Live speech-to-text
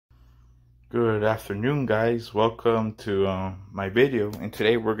Good afternoon, guys. Welcome to my video, and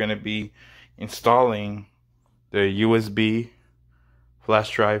today we're going to be installing the USB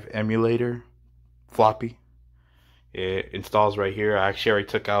flash drive emulator Floppy. It installs right here. I actually already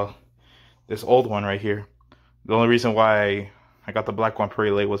took out this old one right here. The only reason why I got the black one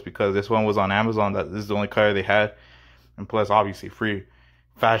pretty late was because this one was on Amazon. This is the only color they had, and plus obviously free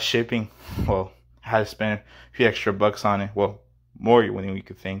fast shipping. Well, I had to spend a few extra bucks on it. Well, more than you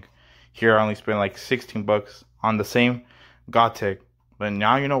could think. Here I only spent like 16 bucks on the same Gotek. But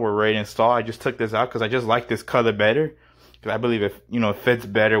now, we're ready to install. I just took this out because I just like this color better. Because I believe it fits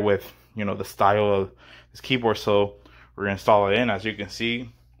better with, the style of this keyboard. So we're going to install it in. As you can see,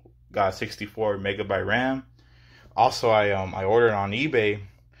 got 64 megabyte RAM. Also, I ordered on eBay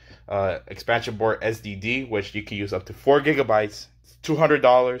expansion board SDD, which you can use up to 4 gigabytes. It's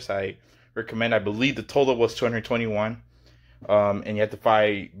 $200. I recommend. I believe the total was $221. And you have to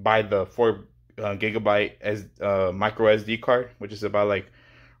buy the 4 gigabyte micro SD card, which is about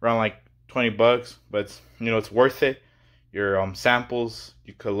around 20 bucks, but it's worth it. Your samples,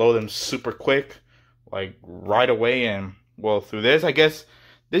 you could load them super quick, right away. And well, through this, I guess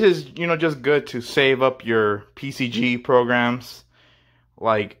this is just good to save up your PCG programs,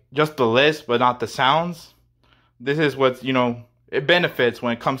 just the list but not the sounds. This is what it benefits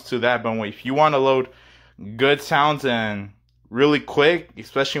when it comes to that. But if you want to load good sounds and really quick,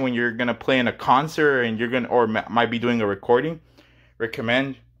 especially when you're gonna play in a concert and might be doing a recording,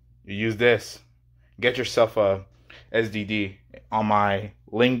 recommend you use this. Get yourself a SDD. On my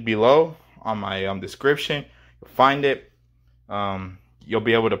link below, on my description, you'll find it. You'll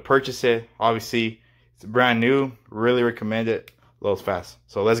be able to purchase it. Obviously, it's brand new. Really recommend it. Loads fast.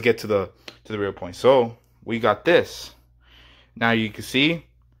 So let's get to the real point. So we got this. Now you can see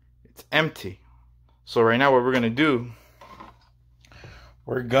it's empty. So right now, what we're gonna do,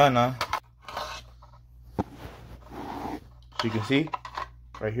 we're gonna, so you can see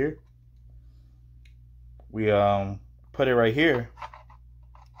right here, we put it right here.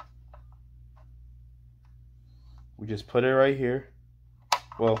 We just put it right here.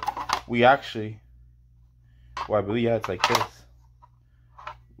 Well, I believe, yeah, it's like this.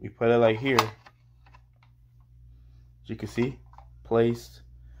 We put it like here. As you can see, placed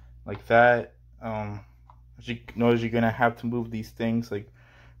like that. As you notice, you're gonna have to move these things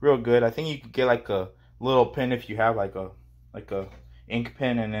real good. I think you could get a little pin if you have like a ink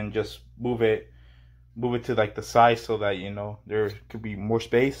pen, and then just move it to the side so that there could be more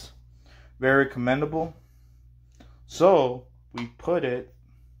space. Very commendable. So we put it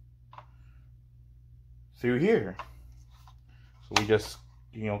through here. So we just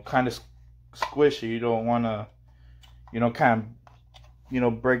kind of squish it. You don't want to kind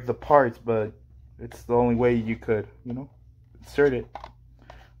of break the parts, but it's the only way you could insert it.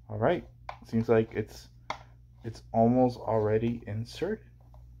 All right, seems like it's almost already inserted.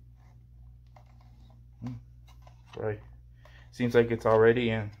 Right, seems like it's already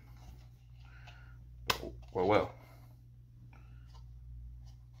in. Well,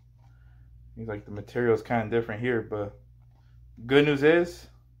 seems like the material is kind of different here, but good news is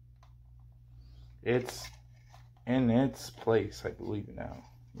it's in its place, I believe now.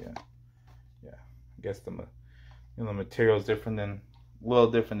 Yeah. I guess the material is a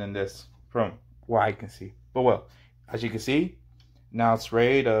little different than this from what I can see. But well, as you can see, now it's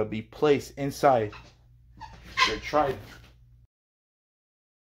ready to be placed inside your Triton.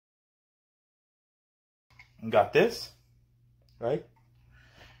 You got this, right?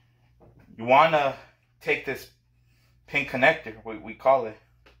 You want to take this pin connector, what we call it,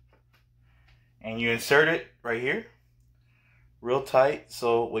 and you insert it right here, real tight.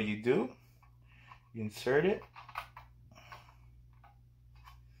 So what you do, you insert it.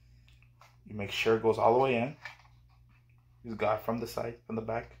 You make sure it goes all the way in. You got it from the side, from the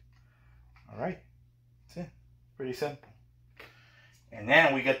back. All right, that's it. Pretty simple. And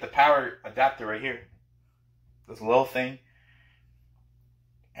then we get the power adapter right here. This little thing,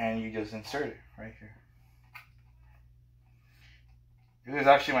 and you just insert it right here. This is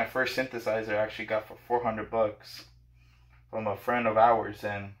actually my first synthesizer I actually got for 400 bucks from a friend of ours,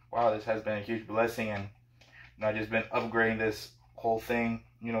 and wow, this has been a huge blessing. And I've just been upgrading this whole thing,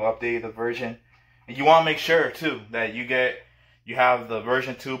 update the version. And you want to make sure too that you have the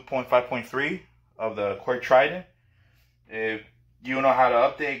version 2.5.3 of the Korg Triton. If you know how to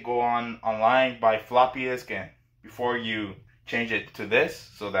update, go online, buy floppy disk, and before you change it to this,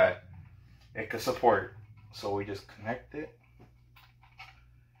 so that it could support. So we just connect it.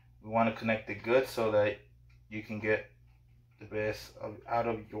 We want to connect it good so that you can get the best out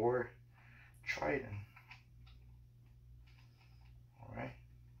of your Triton. All right.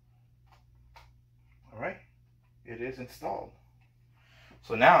 it is installed.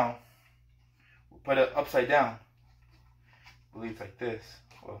 So now we'll put it upside down. I believe it's like this.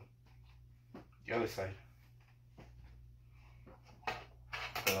 Well, the other side.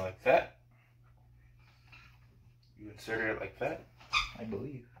 Put it like that. You insert it like that, I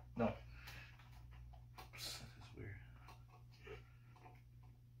believe. No. This is weird.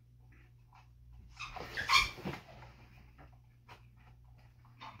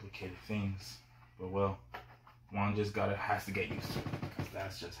 Complicated things, but well, one just has to get used to it, because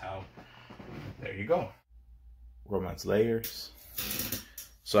that's just how. There you go. Romance layers.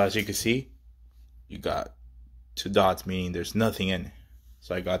 So as you can see, you got 2 dots, meaning there's nothing in it.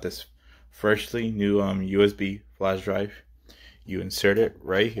 So I got this freshly new USB flash drive. You insert it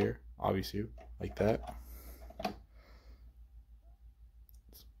right here, obviously, like that.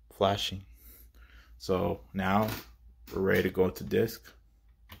 It's flashing. So now we're ready to go to disk.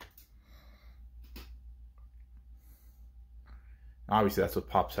 Obviously that's what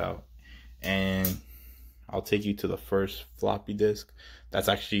pops out. And I'll take you to the first floppy disk. That's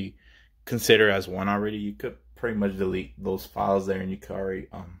actually considered as one already. You could pretty much delete those files there, and you could already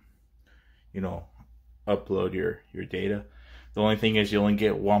you know, upload your data. The only thing is you only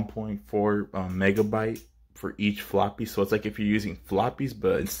get 1.4 megabyte for each floppy. So it's like if you're using floppies,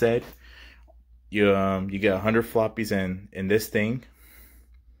 but instead you get 100 floppies, and this thing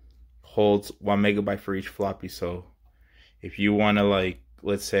holds 1 megabyte for each floppy. So if you want to, like,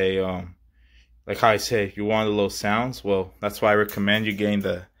 let's say like how I said, if you want the little sounds, well, that's why I recommend you getting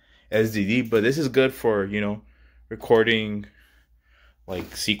the SDD. But this is good for, you know, recording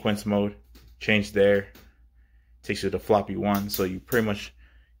like sequence mode. Change there, takes you to the floppy 1. So you pretty much,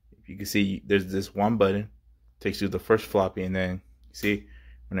 if you can see, there's this one button, takes you to the first floppy, and then you see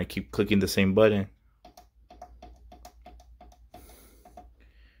when I keep clicking the same button,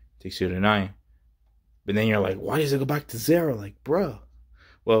 takes you to 9. But then you're like, why does it go back to 0? Like, bruh.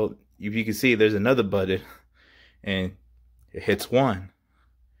 Well, if you can see, there's another button, and it hits 1.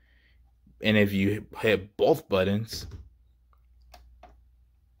 And if you hit both buttons,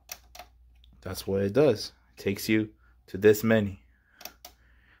 that's what it does. It takes you to this many.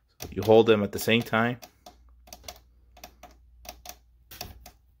 So you hold them at the same time,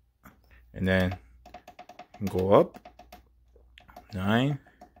 and then you can go up 9,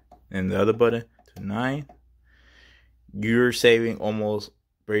 and the other button to 9. You're saving almost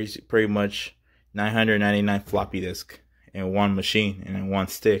pretty much 999 floppy disk in one machine and in one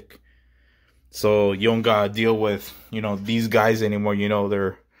stick. So you don't gotta deal with, you know, these guys anymore. You know,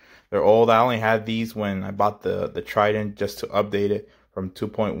 they're old. I only had these when I bought the Triton, just to update it from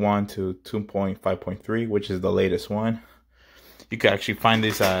 2.1 to 2.5.3, which is the latest one. You can actually find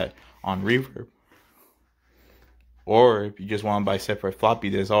this on Reverb. Or if you just want to buy separate floppy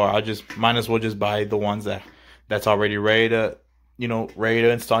disks, or might as well just buy the ones that's already ready to, you know, ready to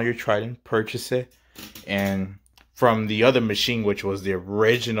install your Triton. Purchase it, and from the other machine, which was the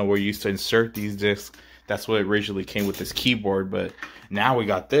original where you used to insert these discs, that's what originally came with this keyboard. But now we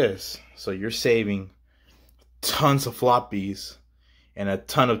got this, so you're saving tons of floppies and a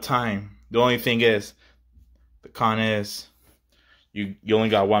ton of time. The only thing is, the con is you only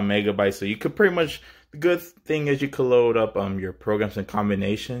got 1 megabyte, so you could pretty much, the good thing is you could load up your programs and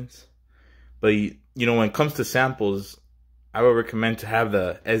combinations. But you know, when it comes to samples, I would recommend to have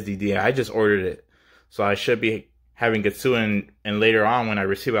the SDD. I just ordered it, so I should be having it soon, and later on when I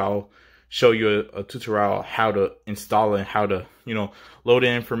receive it, I'll show you a tutorial how to install it and how to, you know, load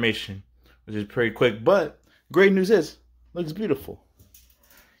in information, which is pretty quick. But great news is, looks beautiful.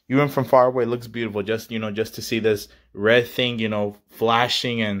 Even from far away, it looks beautiful. Just, you know, just to see this red thing, you know,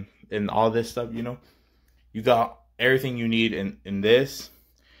 flashing and all this stuff, you know, you got everything you need in this.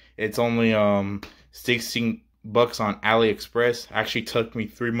 It's only $16 on Aliexpress. Actually took me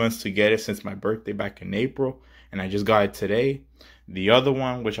 3 months to get it since my birthday back in April, and I just got it today. The other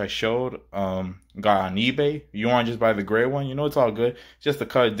one, which I showed, got on eBay. You want to just buy the gray one? You know, it's all good. It's just the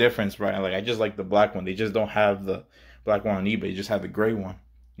color difference, right? Like, I just like the black one. They just don't have the black one on eBay. They just have the gray one.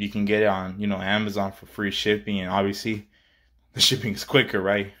 You can get it on, you know, Amazon for free shipping, and obviously the shipping is quicker,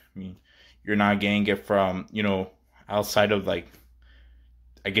 right? I mean, you're not getting it from, you know, outside of, like,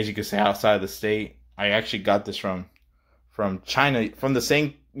 I guess you could say outside of the state. I actually got this from China, from the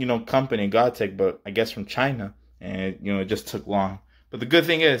same, you know, company, GodTech, but I guess from China. And, you know, it just took long. But the good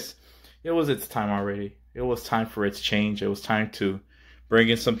thing is, it was its time already. It was time for its change. It was time to bring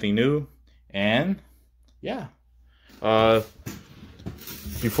in something new. And, yeah.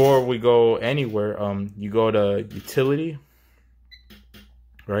 Before we go anywhere, you go to Utility,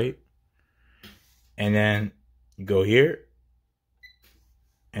 right? And then you go here.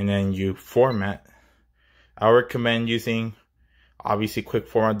 And then you format. I recommend using obviously quick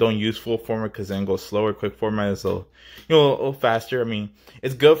format. Don't use full format because then it goes slower. Quick format is a little faster. I mean,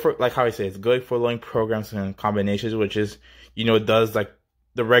 it's good for, like how I say, it's good for loading programs and combinations, which is, it does like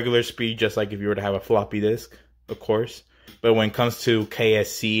the regular speed, just like if you were to have a floppy disk, of course. But when it comes to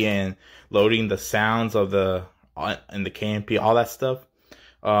KSC and loading the sounds of in the KMP, all that stuff,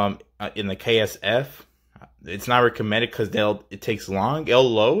 in the KSF, it's not recommended because it takes long. It'll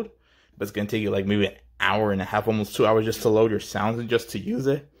load, but it's gonna take you like maybe an hour and a half, almost 2 hours just to load your sounds and just to use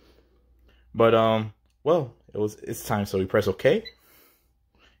it. But well, it's time, so we press OK.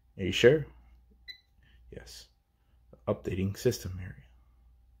 Are you sure? Yes. Updating system area.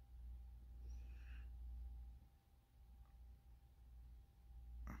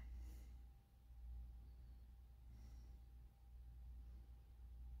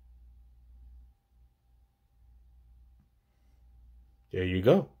 There you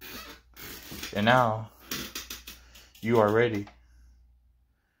go. And now you are ready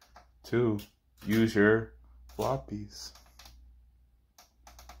to use your floppies.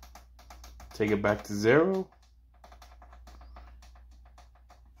 Take it back to 0.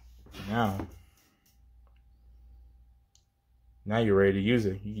 Now you're ready to use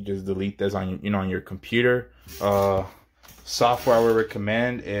it. You can just delete this on on your computer. Software I would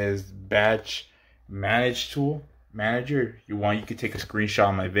recommend is Batch Manager. You can take a screenshot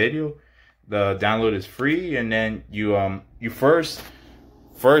of my video. The download is free, and then you first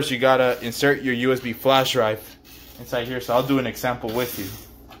you gotta insert your USB flash drive inside here. So I'll do an example with you.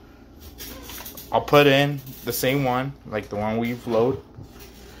 I'll put in the same one, like the one we've loaded.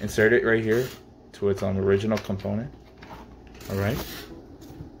 Insert it right here to its original component. All right,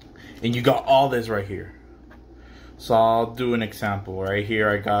 and you got all this right here. So I'll do an example right here.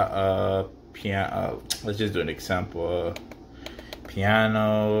 I got a piano. Let's just do an example.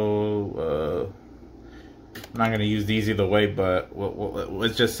 Piano. I'm not gonna use these either way, but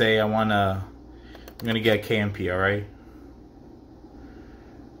let's just say I'm gonna get a KMP. All right.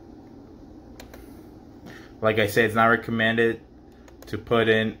 Like I said, it's not recommended to put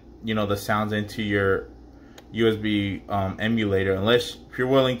in the sounds into your USB emulator unless if you're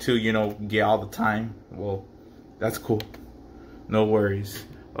willing to get all the time. Well, that's cool. No worries.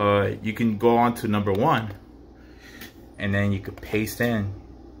 You can go on to number 1, and then you could paste in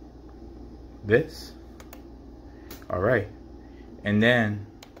this. All right, and then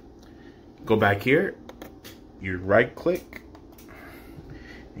go back here. You right click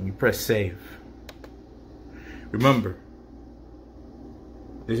and you press save. Remember,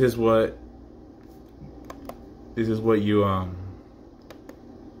 this is what you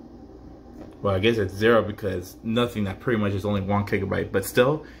well, I guess it's 0 because nothing, that pretty much is only 1 gigabyte, but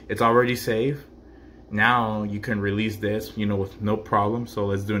still it's already saved. Now you can release this with no problem. So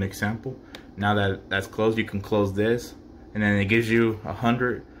let's do an example. Now that that's closed, you can close this, and then it gives you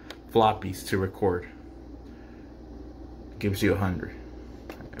 100 floppies to record. It gives you 100,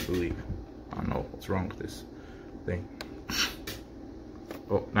 I believe. I don't know what's wrong with this thing.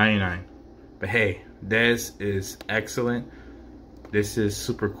 Oh, 99. But hey, this is excellent. This is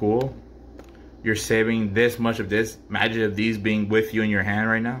super cool. You're saving this much of this. Imagine if these being with you in your hand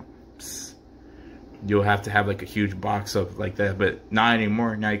right now. Psst. You'll have to have like a huge box of like that, but not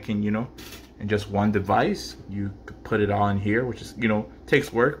anymore. Now you can, in just one device, you could put it all in here, which is,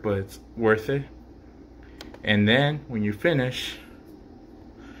 takes work, but it's worth it. And then when you finish,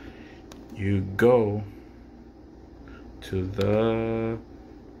 you go to the,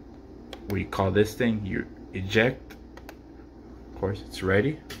 what do you call this thing? You eject. Of course, it's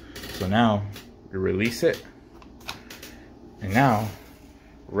ready. So now you release it, and now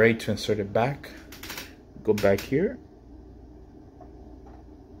ready to insert it back. Go back here,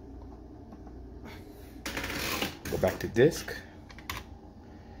 go back to disk.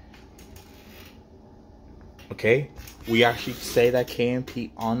 Okay, we actually say that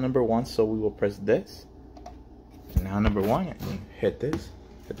KMP on number 1, so we will press this. And now number 1, and hit this,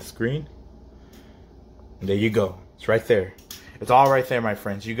 hit the screen, and there you go. It's right there. It's all right there, my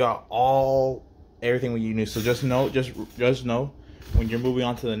friends. You got everything you need. So just know when you're moving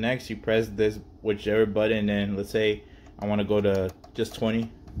on to the next, you press this whichever button, and let's say I want to go to just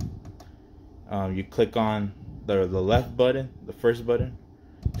 20. You click on the left button, the first button,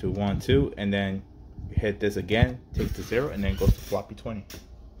 to 1, 2, and then you hit this again, takes to 0, and then goes to floppy 20.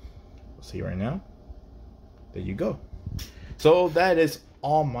 We'll see right now. There you go. So that is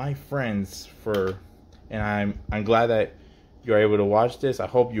all, my friends, and I'm glad that you're able to watch this. I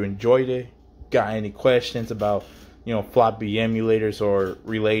hope you enjoyed it. Got any questions about floppy emulators or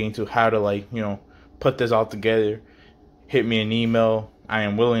relating to how to put this all together, hit me an email. I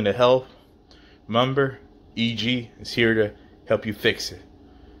am willing to help. Remember, EG is here to help you fix it.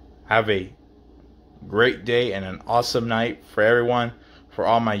 Have a great day and an awesome night for everyone, for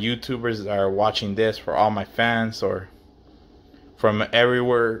all my YouTubers that are watching this, for all my fans, or from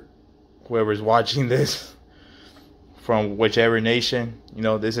everywhere, whoever's watching this, from whichever nation, you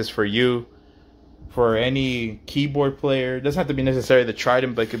know, this is for you. For any keyboard player, it doesn't have to be necessarily the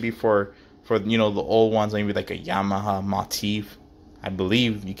Triton, but it could be for you know, the old ones, maybe like a Yamaha Motif. I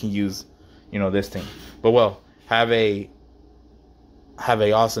believe you can use, you know, this thing. But well, have a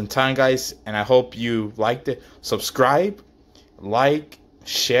awesome time, guys, and I hope you liked it. Subscribe, like,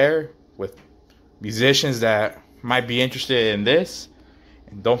 share with musicians that might be interested in this,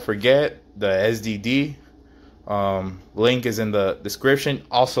 and don't forget the SDD link is in the description.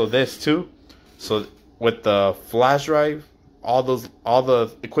 Also this too. So with the flash drive, all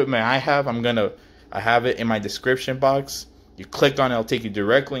the equipment I have, I have it in my description box. You click on it, it'll take you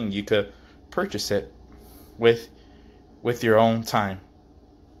directly, and you could purchase it with your own time.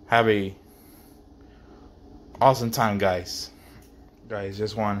 Have a awesome time, guys. Guys,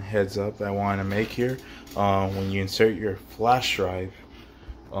 just one heads up that I want to make here. When you insert your flash drive,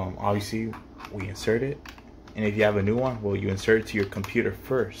 obviously we insert it, and if you have a new one, well, you insert it to your computer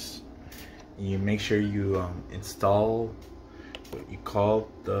first. And you make sure you install what you call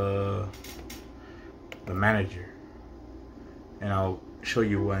the manager, and I'll show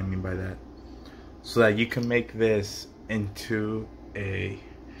you what I mean by that, so that you can make this into a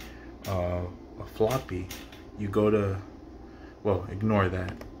floppy. You go to, well, ignore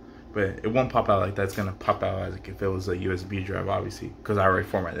that, but it won't pop out like that. It's gonna pop out as if it was a USB drive, obviously, because I already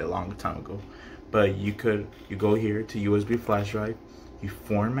formatted it a long time ago. But you go here to USB flash drive, you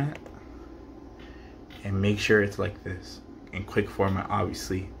format, and make sure it's like this in quick format,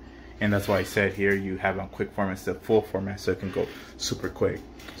 obviously. And that's why I said here you have on quick format instead of full format, so it can go super quick.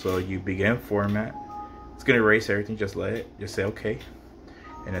 So you begin format, it's gonna erase everything, just say okay,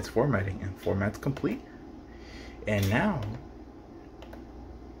 and it's formatting, and format's complete. And now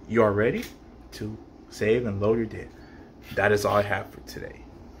you are ready to save and load your data. That is all I have for today.